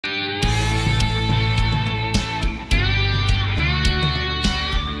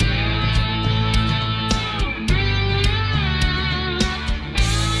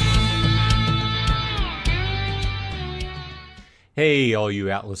Hey, all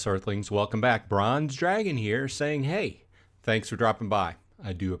you Atlas Earthlings, welcome back. Bronze Dragon here saying, hey, thanks for dropping by.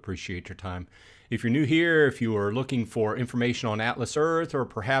 I do appreciate your time. If you're new here, if you are looking for information on Atlas Earth, or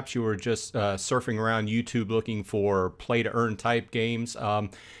perhaps you were just surfing around YouTube looking for play-to-earn type games,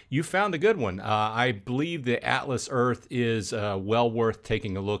 you found a good one. I believe the Atlas Earth is well worth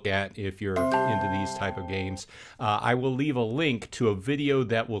taking a look at if you're into these type of games. I will leave a link to a video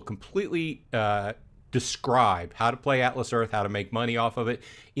that will completely describe how to play Atlas Earth, how to make money off of it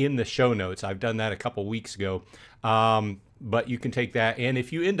in the show notes. I've done that a couple weeks ago. But you can take that, and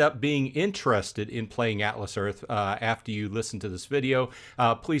if you end up being interested in playing Atlas Earth after you listen to this video,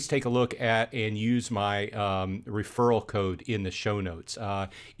 please take a look at and use my referral code in the show notes.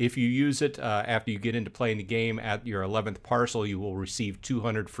 If you use it after you get into playing the game at your 11th parcel, you will receive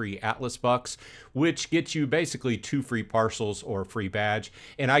 200 free Atlas bucks, which gets you basically 2 free parcels or a free badge,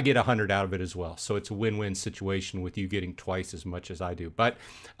 and I get 100 out of it as well. So it's a win-win situation with you getting twice as much as I do. But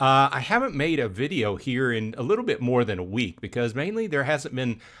I haven't made a video here in a little bit more than a week, because mainly there hasn't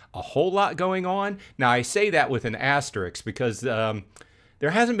been a whole lot going on. Now, I say that with an asterisk because there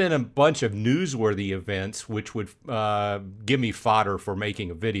hasn't been a bunch of newsworthy events which would give me fodder for making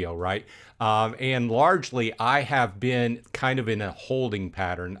a video, right? And largely, I have been kind of in a holding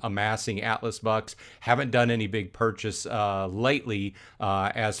pattern, amassing Atlas bucks. Haven't done any big purchase lately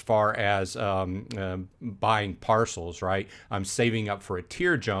as far as buying parcels, right? I'm saving up for a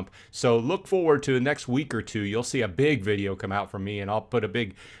tier jump. So look forward to the next week or two. You'll see a big video come out from me, and I'll put a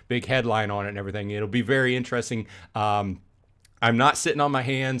big headline on it and everything. It'll be very interesting. I'm not sitting on my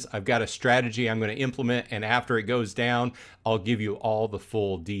hands. I've got a strategy I'm going to implement, and after it goes down, I'll give you all the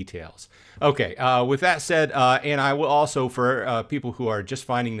full details. Okay, with that said, and I will also, for people who are just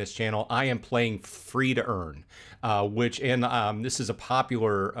finding this channel, I am playing free to earn, this is a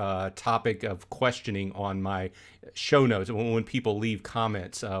popular topic of questioning on my show notes when people leave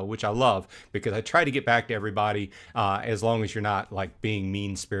comments, which I love, because I try to get back to everybody as long as you're not like being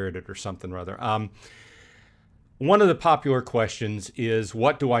mean-spirited or something or other. One of the popular questions is,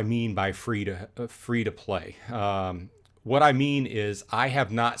 what do I mean by free to play? What I mean is I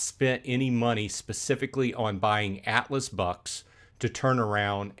have not spent any money specifically on buying Atlas bucks to turn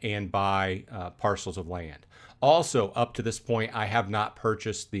around and buy parcels of land. Also, up to this point, I have not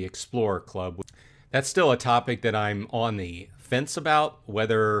purchased the Explorer Club. That's still a topic that I'm on the fence about,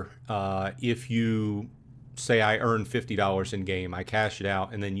 whether if you say I earn $50 in game, I cash it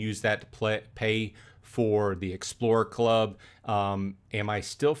out and then use that to pay for the Explorer Club. Am I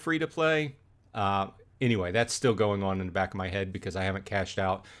still free to play? Anyway, that's still going on in the back of my head because I haven't cashed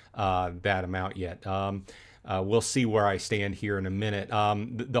out that amount yet. We'll see where I stand here in a minute.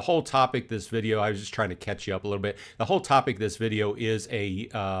 The whole topic this video, I was just trying to catch you up a little bit. The whole topic this video is a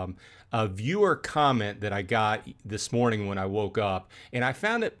viewer comment that I got this morning when I woke up, and I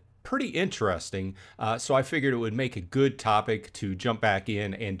found it pretty interesting, so I figured it would make a good topic to jump back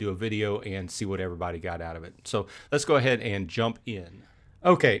in and do a video and see what everybody got out of it. So let's go ahead and jump in.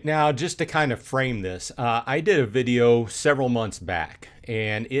 Okay, now just to kind of frame this, I did a video several months back,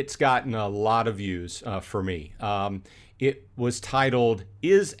 and it's gotten a lot of views for me. It was titled,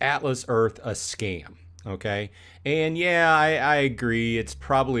 "Is Atlas Earth a Scam?" Okay, and yeah, I agree, it's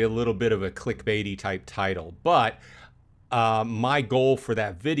probably a little bit of a clickbaity type title, but my goal for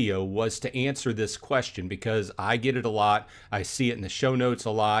that video was to answer this question because I get it a lot. I see it in the show notes a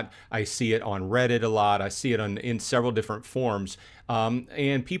lot. I see it on Reddit a lot. I see it in several different forums,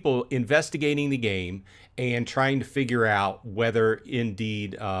 and people investigating the game and trying to figure out whether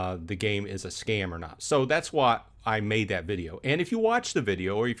indeed the game is a scam or not. So that's why I made that video. And if you watch the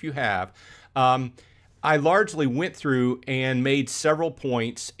video, or if you have, I largely went through and made several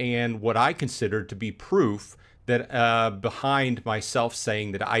points and what I considered to be proof that behind myself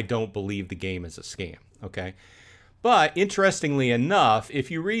saying that I don't believe the game is a scam, okay? But interestingly enough, if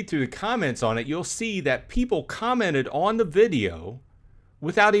you read through the comments on it, you'll see that people commented on the video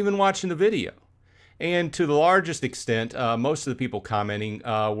without even watching the video. And to the largest extent, most of the people commenting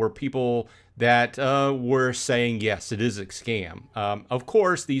were people that were saying, yes, it is a scam. Of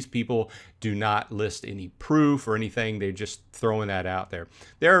course, these people do not list any proof or anything. They're just throwing that out there.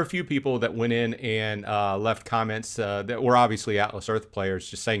 There are a few people that went in and left comments that were obviously Atlas Earth players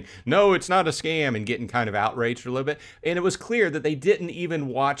just saying, no, it's not a scam, and getting kind of outraged a little bit. And it was clear that they didn't even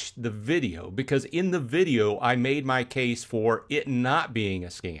watch the video, because in the video, I made my case for it not being a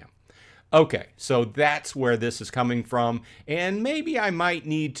scam. Okay, so that's where this is coming from, and maybe I might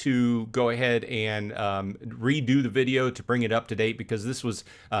need to go ahead and redo the video to bring it up to date, because this was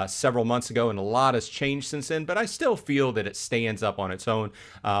several months ago and a lot has changed since then, but I still feel that it stands up on its own.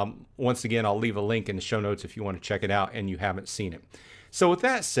 Once again, I'll leave a link in the show notes if you want to check it out and you haven't seen it. So with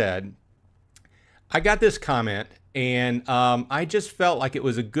that said, I got this comment, and I just felt like it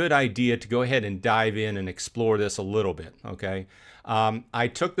was a good idea to go ahead and dive in and explore this a little bit, okay? I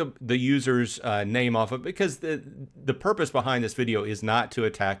took the user's name off of it because the purpose behind this video is not to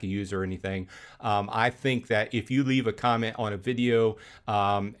attack a user or anything. I think that if you leave a comment on a video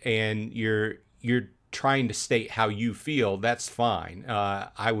and you're trying to state how you feel, that's fine.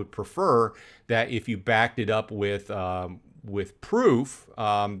 I would prefer that if you backed it up with proof,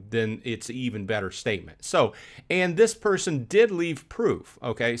 then it's an even better statement. So, and this person did leave proof.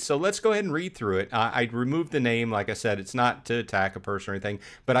 Okay, so let's go ahead and read through it. I removed the name. Like I said, it's not to attack a person or anything,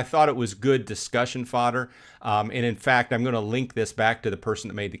 but I thought it was good discussion fodder. And in fact, I'm going to link this back to the person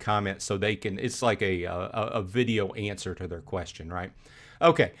that made the comment so they can, it's like a video answer to their question, right?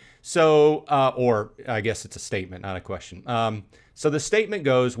 Okay, so, or I guess it's a statement, not a question. So the statement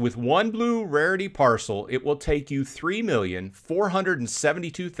goes, with one blue rarity parcel, it will take you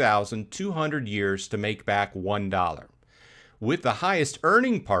 3,472,200 years to make back $1. With the highest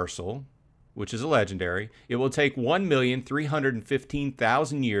earning parcel, which is a legendary, it will take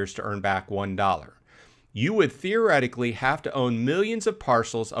 1,315,000 years to earn back $1. You would theoretically have to own millions of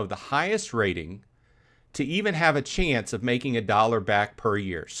parcels of the highest rating to even have a chance of making $1 back per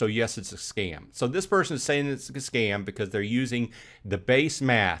year. So yes, it's a scam. So this person is saying it's a scam because they're using the base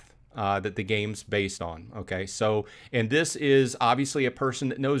math that the game's based on. Okay, so, and this is obviously a person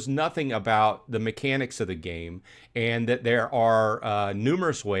that knows nothing about the mechanics of the game, and that there are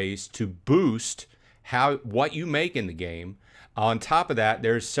numerous ways to boost what you make in the game. On top of that,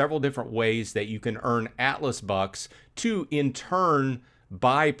 there's several different ways that you can earn Atlas bucks to in turn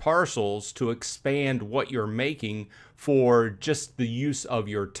buy parcels to expand what you're making for just the use of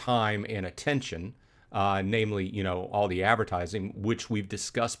your time and attention, namely, you know, all the advertising, which we've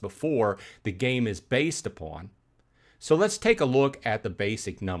discussed before, the game is based upon. So let's take a look at the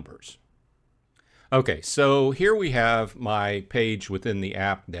basic numbers. Okay, so here we have my page within the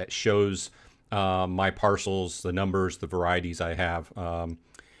app that shows my parcels, the numbers, the varieties I have.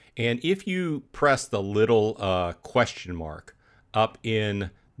 And if you press the little question mark up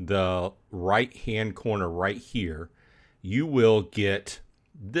in the right hand corner right here, you will get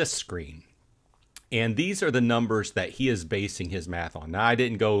this screen. And these are the numbers that he is basing his math on. Now, I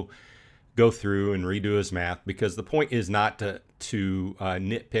didn't go through and redo his math, because the point is not to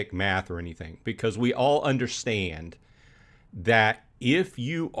nitpick math or anything, because we all understand that if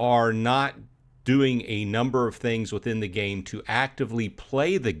you are not doing a number of things within the game to actively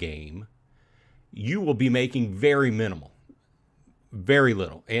play the game, you will be making very minimal. Very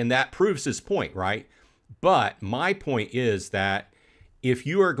little. And that proves his point, right? But my point is that if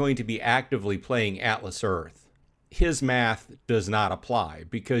you are going to be actively playing Atlas Earth, his math does not apply,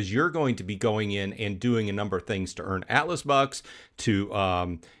 because you're going to be going in and doing a number of things to earn Atlas bucks,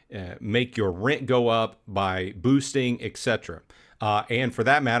 to make your rent go up by boosting, etc. And for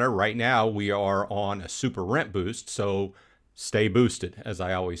that matter, right now we are on a super rent boost, so stay boosted, as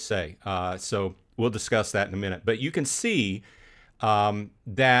I always say. So we'll discuss that in a minute. But you can see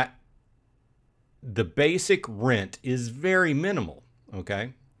that the basic rent is very minimal,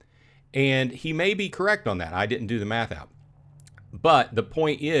 okay? And he may be correct on that. I didn't do the math out. But the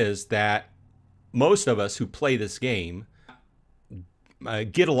point is that most of us who play this game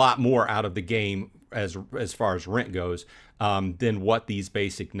get a lot more out of the game as far as rent goes than what these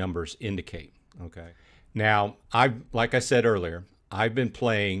basic numbers indicate, okay? Now, like I said earlier, I've been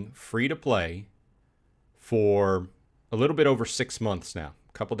playing free-to-play for a little bit over 6 months now,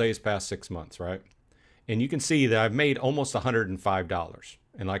 a couple days past 6 months, right? And you can see that I've made almost $105.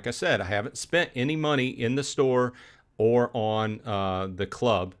 And like I said, I haven't spent any money in the store or on the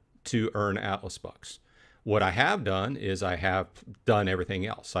club to earn Atlas bucks. What I have done is I have done everything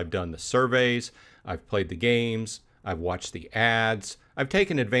else. I've done the surveys, I've played the games, I've watched the ads, I've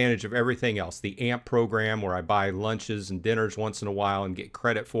taken advantage of everything else. The AMP program, where I buy lunches and dinners once in a while and get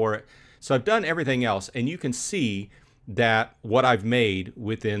credit for it. So I've done everything else, and you can see that what I've made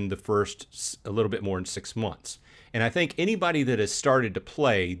within the first a little bit more than 6 months. And I think anybody that has started to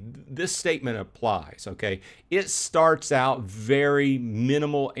play, this statement applies, okay? It starts out very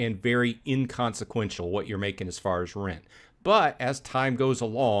minimal and very inconsequential what you're making as far as rent. But as time goes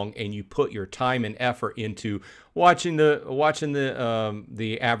along and you put your time and effort into watching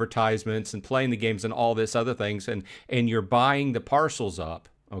the advertisements and playing the games and all this other things, and you're buying the parcels up,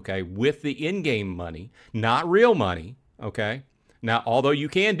 okay, with the in-game money, not real money, okay? Now, although you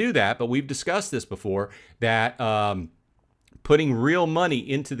can do that, but we've discussed this before, that putting real money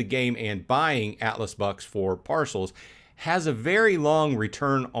into the game and buying Atlas Bucks for parcels has a very long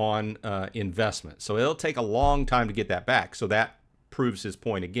return on investment. So it'll take a long time to get that back. So that proves his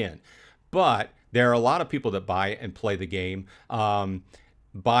point again. But there are a lot of people that buy and play the game,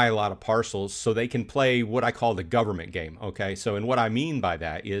 buy a lot of parcels so they can play what I call the government game. Okay, so and what I mean by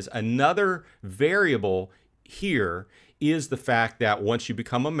that is another variable here is the fact that once you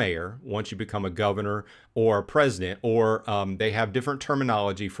become a mayor, once you become a governor or a president, or they have different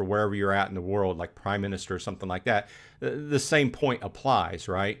terminology for wherever you're at in the world, like prime minister or something like that, the same point applies,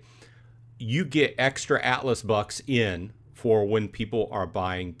 right? You get extra Atlas Bucks in for when people are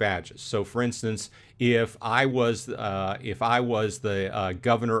buying badges. So for instance, if I was the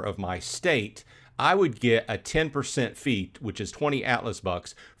governor of my state, I would get a 10% fee, which is 20 Atlas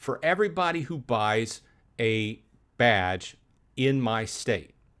Bucks, for everybody who buys a badge in my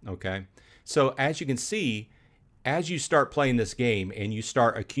state. Okay, so as you can see, as you start playing this game and you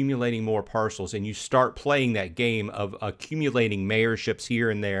start accumulating more parcels and you start playing that game of accumulating mayorships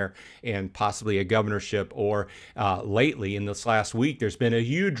here and there and possibly a governorship, or lately in this last week there's been a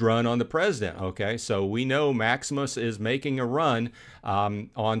huge run on the president. Okay, so we know Maximus is making a run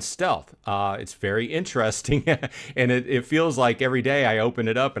on stealth. It's very interesting and it feels like every day I open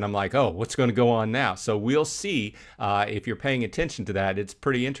it up and I'm like, oh, what's going to go on now? So we'll see. If you're paying attention to that, it's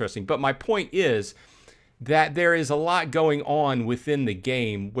pretty interesting. But my point is that there is a lot going on within the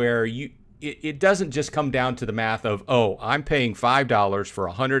game where it doesn't just come down to the math of, oh, I'm paying $5 for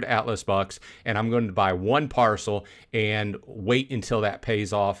 100 Atlas Bucks and I'm going to buy one parcel and wait until that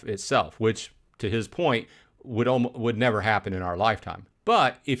pays off itself, which to his point would never happen in our lifetime.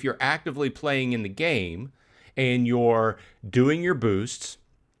 But if you're actively playing in the game and you're doing your boosts,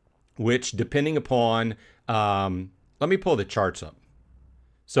 which depending upon, let me pull the charts up.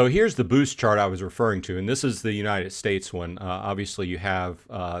 So here's the boost chart I was referring to, and this is the United States one. Obviously, you have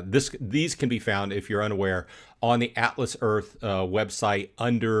these can be found, if you're unaware, on the Atlas Earth website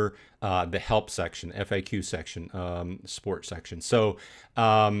under the help section, FAQ section, support section. So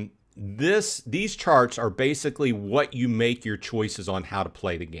these charts are basically what you make your choices on how to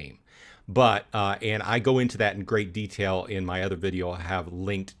play the game. But, and I go into that in great detail in my other video I have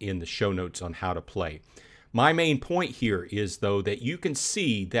linked in the show notes on how to play. My main point here is, though, that you can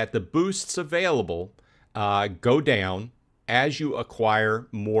see that the boosts available go down as you acquire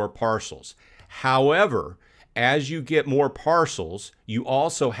more parcels. However, as you get more parcels, you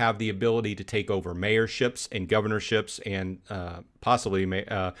also have the ability to take over mayorships and governorships and possibly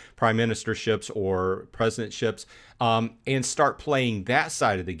prime ministerships or presidentships, and start playing that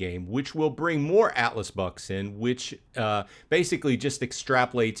side of the game, which will bring more Atlas Bucks in, which basically just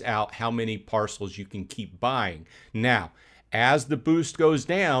extrapolates out how many parcels you can keep buying. Now, as the boost goes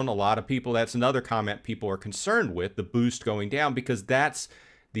down, a lot of people, that's another comment people are concerned with, the boost going down, because that's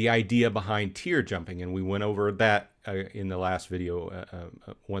the idea behind tier jumping, and we went over that in the last video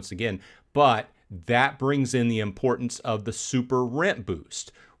once again. But that brings in the importance of the super rent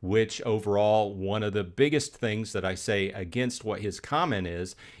boost, which overall, one of the biggest things that I say against what his comment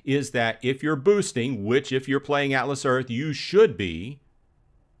is that if you're boosting, which if you're playing Atlas Earth, you should be,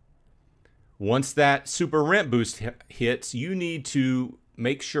 once that super rent boost hits, you need to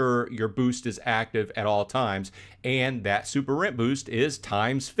make sure your boost is active at all times, and that super rent boost is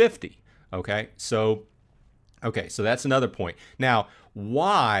times 50. Okay, so that's another point. Now,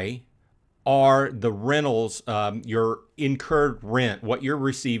 why are the rentals, your incurred rent, what you're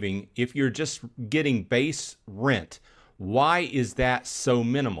receiving, if you're just getting base rent, why is that so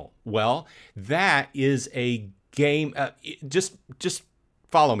minimal? Well, that is a game. Just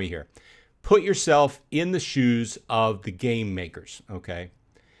follow me here. Put yourself in the shoes of the game makers, okay?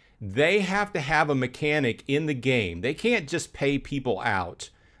 They have to have a mechanic in the game. They can't just pay people out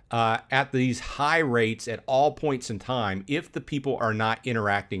at these high rates at all points in time if the people are not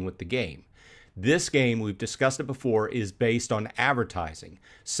interacting with the game. This game, we've discussed it before, is based on advertising.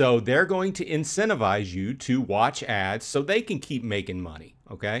 So they're going to incentivize you to watch ads so they can keep making money,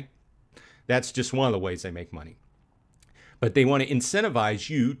 okay? That's just one of the ways they make money. But they want to incentivize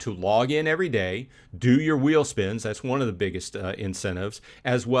you to log in every day, do your wheel spins. That's one of the biggest incentives,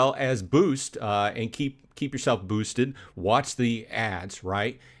 as well as boost and keep yourself boosted. Watch the ads,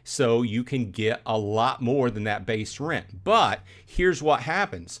 right? So you can get a lot more than that base rent. But here's what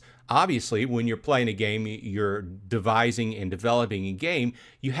happens. Obviously, when you're playing a game, you're devising and developing a game,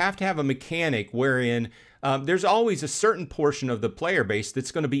 you have to have a mechanic wherein there's always a certain portion of the player base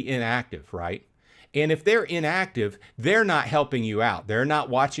that's going to be inactive, right? And if they're inactive, they're not helping you out. They're not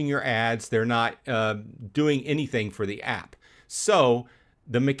watching your ads. They're not doing anything for the app. So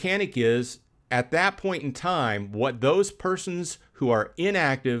the mechanic is, at that point in time, what those persons who are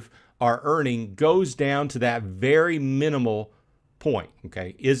inactive are earning goes down to that very minimal point.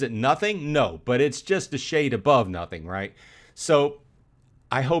 Okay. Is it nothing? No, but it's just a shade above nothing, right? So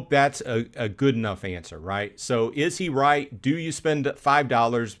I hope that's a good enough answer, right? So is he right? Do you spend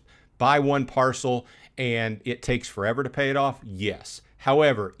 $5, buy one parcel, and it takes forever to pay it off? Yes.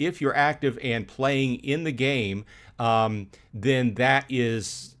 However, if you're active and playing in the game, then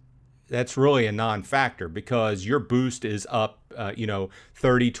that's really a non-factor, because your boost is up,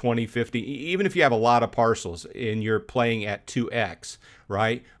 30, 20, 50, even if you have a lot of parcels and you're playing at 2x,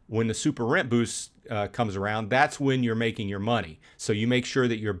 right? When the super rent boost comes around, that's when you're making your money. So you make sure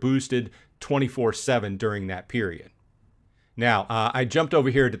that you're boosted 24/7 during that period. Now, I jumped over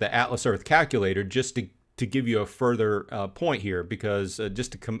here to the Atlas Earth calculator just to give you a further point here, because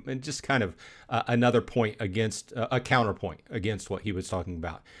just kind of another point against a counterpoint against what he was talking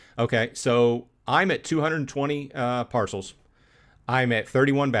about. Okay, so I'm at 220 parcels. I'm at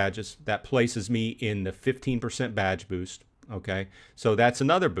 31 badges. That places me in the 15% badge boost. Okay, so that's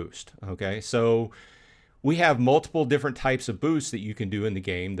another boost. Okay, so we have multiple different types of boosts that you can do in the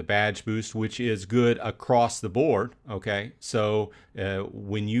game. The badge boost, which is good across the board. Okay, so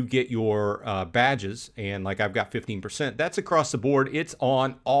when you get your badges, and like I've got 15%, that's across the board. It's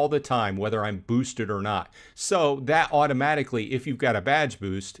on all the time, whether I'm boosted or not. So that automatically, if you've got a badge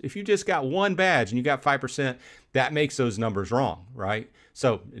boost, if you just got one badge and you got 5%, that makes those numbers wrong, right?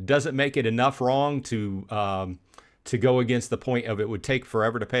 So it doesn't make it enough wrong to go against the point of it would take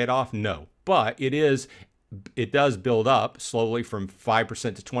forever to pay it off. No, but it does build up slowly from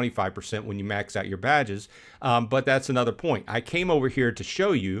 5% to 25% when you max out your badges. But that's another point. I came over here to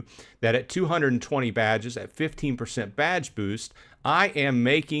show you that at 220 badges at 15% badge boost, I am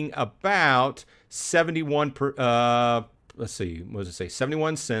making about 71 let's see, what does it say?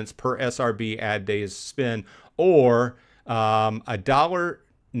 71 cents per SRB ad days spend, or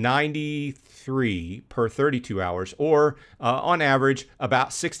 $1.93 per 32 hours, or on average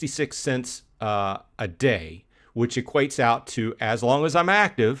about 66 cents a day, which equates out to, as long as I'm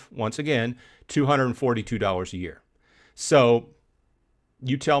active, once again, $242 a year. So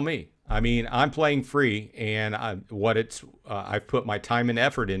you tell me. I mean, I'm playing free, and I've put my time and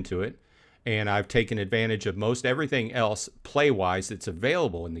effort into it, and I've taken advantage of most everything else play-wise that's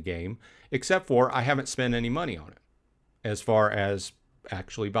available in the game, except for I haven't spent any money on it as far as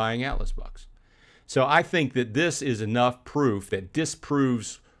actually buying Atlas bucks. So I think that this is enough proof that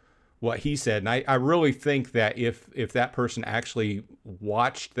disproves what he said. And I really think that if that person actually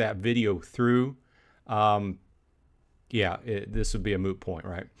watched that video through, this would be a moot point,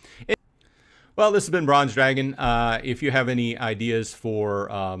 right? Well, this has been Bronze Dragon. If you have any ideas for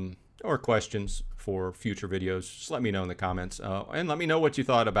or questions for future videos, just let me know in the comments, and let me know what you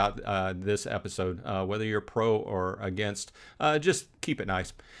thought about this episode, whether you're pro or against. Just keep it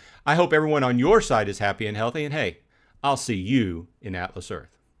nice. I hope everyone on your side is happy and healthy, and hey, I'll see you in Atlas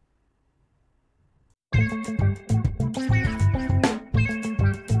Earth.